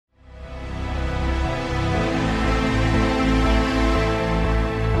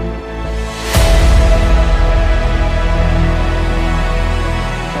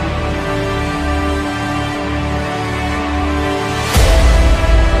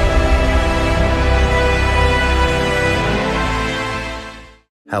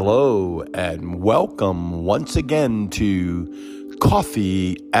Hello and welcome once again to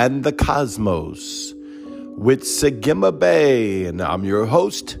Coffee and the Cosmos with Sagima Bay. And I'm your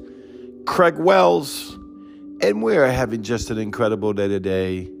host, Craig Wells. And we're having just an incredible day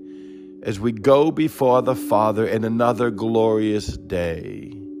today as we go before the Father in another glorious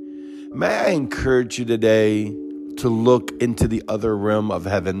day. May I encourage you today to look into the other realm of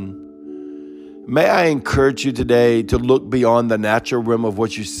heaven. May I encourage you today to look beyond the natural realm of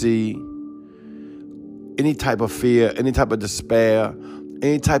what you see. Any type of fear, any type of despair,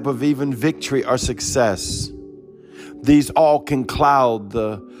 any type of even victory or success. These all can cloud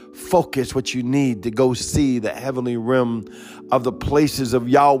the focus, what you need to go see the heavenly realm of the places of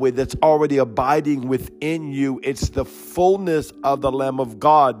Yahweh that's already abiding within you. It's the fullness of the Lamb of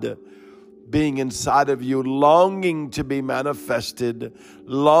God being inside of you, longing to be manifested,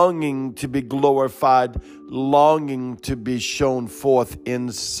 longing to be glorified, longing to be shown forth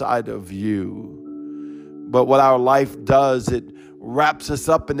inside of you. But what our life does, it wraps us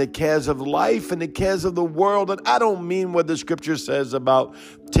up in the cares of life and the cares of the world. And I don't mean what the scripture says about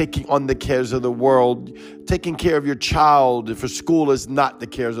taking on the cares of the world. Taking care of your child for school is not the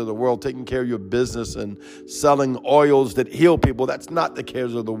cares of the world. Taking care of your business and selling oils that heal people, that's not the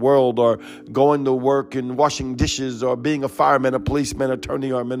cares of the world. Or going to work and washing dishes or being a fireman, a policeman,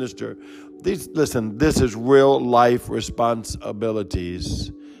 attorney, or minister. This is real life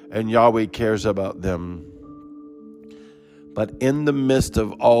responsibilities, and Yahweh cares about them. But in the midst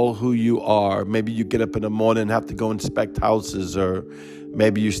of all who you are, maybe you get up in the morning and have to go inspect houses, or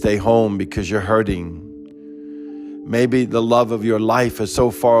maybe you stay home because you're hurting. Maybe the love of your life is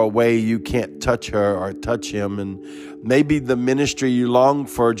so far away you can't touch her or touch him. And maybe the ministry you long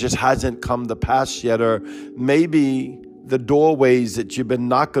for just hasn't come to pass yet. Or maybe the doorways that you've been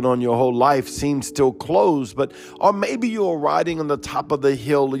knocking on your whole life seem still closed. Or maybe you're riding on the top of the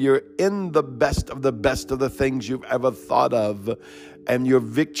hill. You're in the best of the things you've ever thought of. And your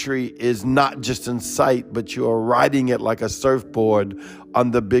victory is not just in sight, but you are riding it like a surfboard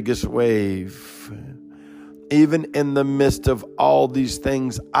on the biggest wave. Even in the midst of all these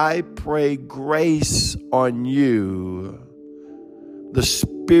things, I pray grace on you. The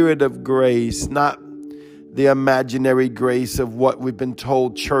spirit of grace, not the imaginary grace of what we've been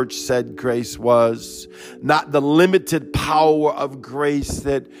told church said grace was, not the limited power of grace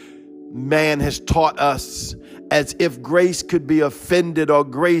that man has taught us, as if grace could be offended or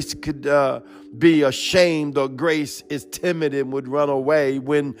grace could be ashamed or grace is timid and would run away,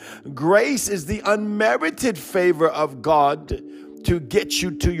 when grace is the unmerited favor of God to get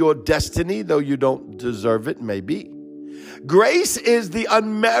you to your destiny, though you don't deserve it, maybe. Grace is the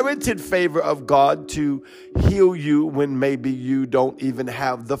unmerited favor of God to heal you when maybe you don't even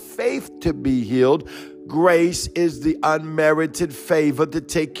have the faith to be healed. Grace is the unmerited favor to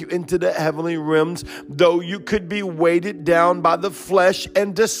take you into the heavenly realms, though you could be weighted down by the flesh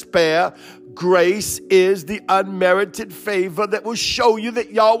and despair. Grace is the unmerited favor that will show you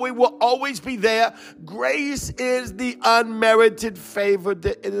that Yahweh will always be there. Grace is the unmerited favor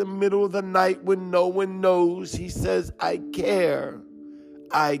that in the middle of the night when no one knows, he says, I care,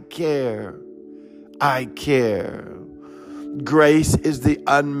 I care, I care. Grace is the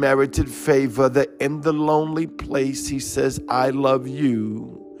unmerited favor that in the lonely place, he says, I love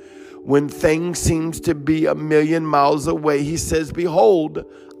you. When things seems to be a million miles away, he says, behold,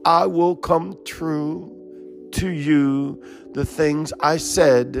 I will come true to you the things I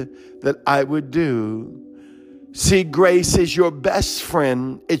said that I would do. See, grace is your best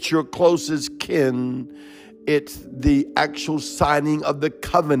friend. It's your closest kin. It's the actual signing of the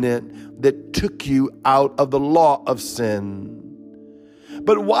covenant that took you out of the law of sin.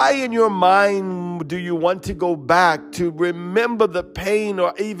 But why in your mind do you want to go back to remember the pain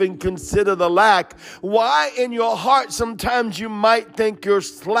or even consider the lack? Why in your heart sometimes you might think you're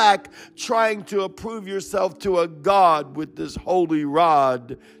slack, trying to approve yourself to a God with this holy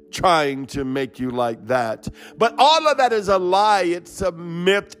rod, trying to make you like that? But all of that is a lie. It's a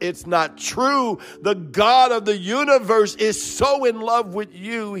myth. It's not true. The God of the universe is so in love with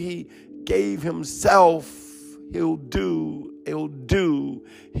you, he gave himself. He'll do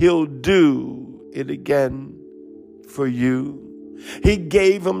it again for you. He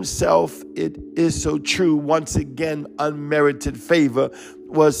gave himself. It is so true. Once again, unmerited favor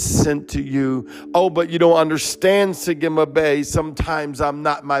was sent to you. Oh, but you don't understand, Sagima Bay. Sometimes I'm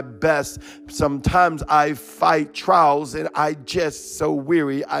not my best. Sometimes I fight trials and I just so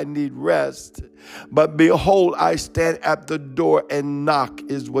weary. I need rest. But behold, I stand at the door and knock,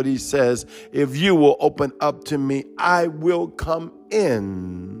 is what he says. If you will open up to me, I will come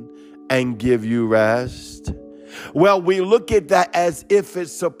in and give you rest. Well, we look at that as if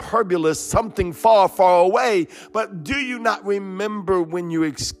it's superfluous, something far, far away. But do you not remember when you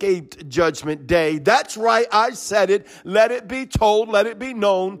escaped Judgment Day? That's right, I said it. Let it be told, let it be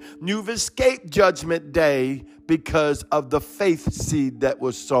known. You've escaped Judgment Day because of the faith seed that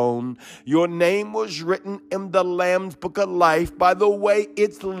was sown. Your name was written in the Lamb's Book of Life by the way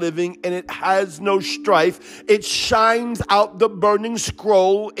it's living, and it has no strife. It shines out the burning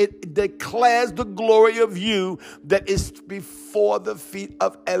scroll. It declares the glory of you that is before the feet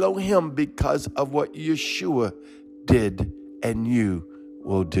of Elohim because of what Yeshua did and you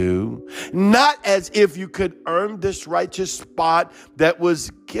will do. Not as if you could earn this righteous spot that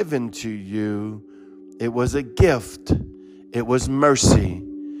was given to you. It was a gift. It was mercy.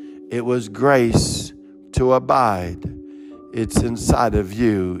 It was grace to abide. It's inside of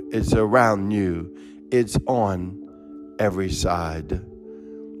you. It's around you. It's on every side.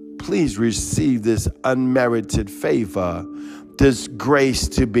 Please receive this unmerited favor, this grace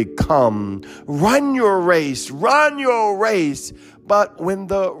to become. Run your race. But when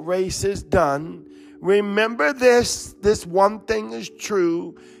the race is done, remember this one thing is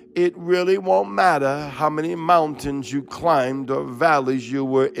true. It really won't matter how many mountains you climbed or valleys you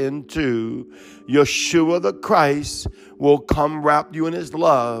were into. Yeshua the Christ will come wrap you in his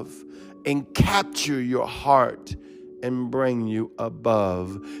love and capture your heart and bring you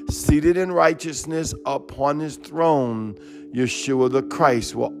above. Seated in righteousness upon his throne, Yeshua the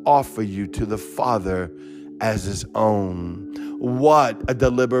Christ will offer you to the Father as his own. What a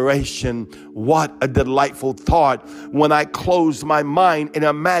deliberation. What a delightful thought when I close my mind and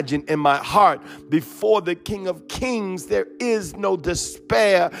imagine in my heart before the King of Kings there is no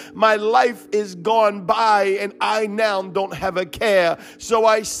despair. My life is gone by and I now don't have a care. So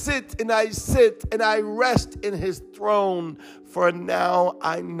I sit and I rest in his throne. For now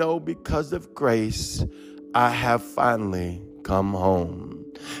I know because of grace I have finally come home.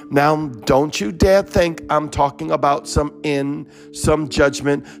 Now, don't you dare think I'm talking about some end, some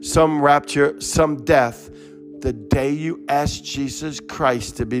judgment, some rapture, some death. The day you ask Jesus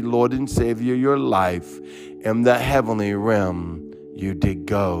Christ to be Lord and Savior of your life, in the heavenly realm, you did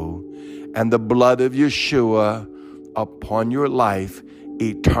go. And the blood of Yeshua upon your life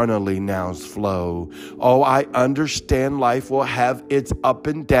eternally now flow. Oh, I understand life will have its up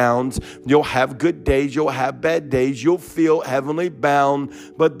and downs. You'll have good days. You'll have bad days. You'll feel heavenly bound.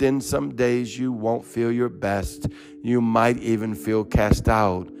 But then some days you won't feel your best. You might even feel cast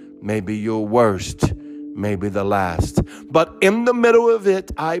out. Maybe your worst. Maybe the last. But in the middle of it,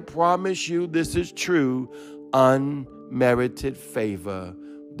 I promise you this is true. Unmerited favor.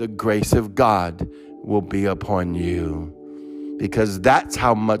 The grace of God will be upon you. Because that's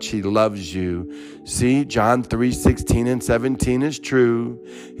how much he loves you. See, John 3:16 and 17 is true.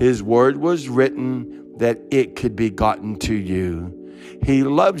 His word was written that it could be gotten to you. He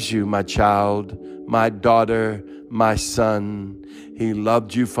loves you, my child, my daughter, my son. He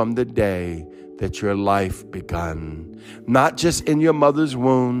loved you from the day that your life begun. Not just in your mother's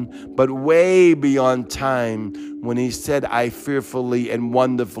womb, but way beyond time when he said, I fearfully and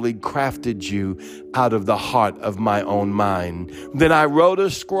wonderfully crafted you out of the heart of my own mind. Then I wrote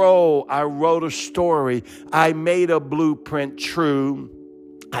a scroll. I wrote a story. I made a blueprint true.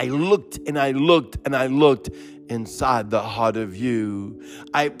 I looked and I looked and I looked inside the heart of you.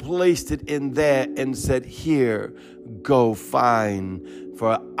 I placed it in there and said, here, go find,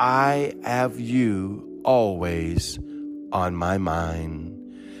 for I have you always on my mind.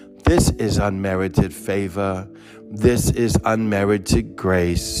 This is unmerited favor. This is unmerited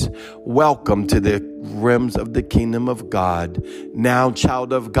grace. Welcome to the realms of the kingdom of God. Now,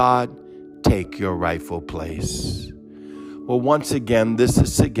 child of God, take your rightful place. Well, once again, this is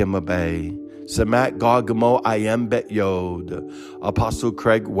Segima Bay. Samat Gargamo Ayem Bet Yod. Apostle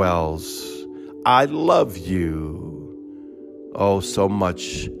Craig Wells. I love you. Oh, so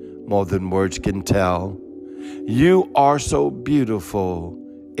much more than words can tell. You are so beautiful.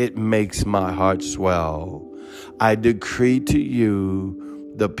 It makes my heart swell. I decree to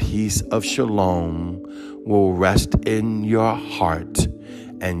you the peace of shalom will rest in your heart,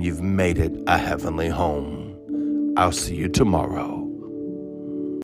 and you've made it a heavenly home. I'll see you tomorrow.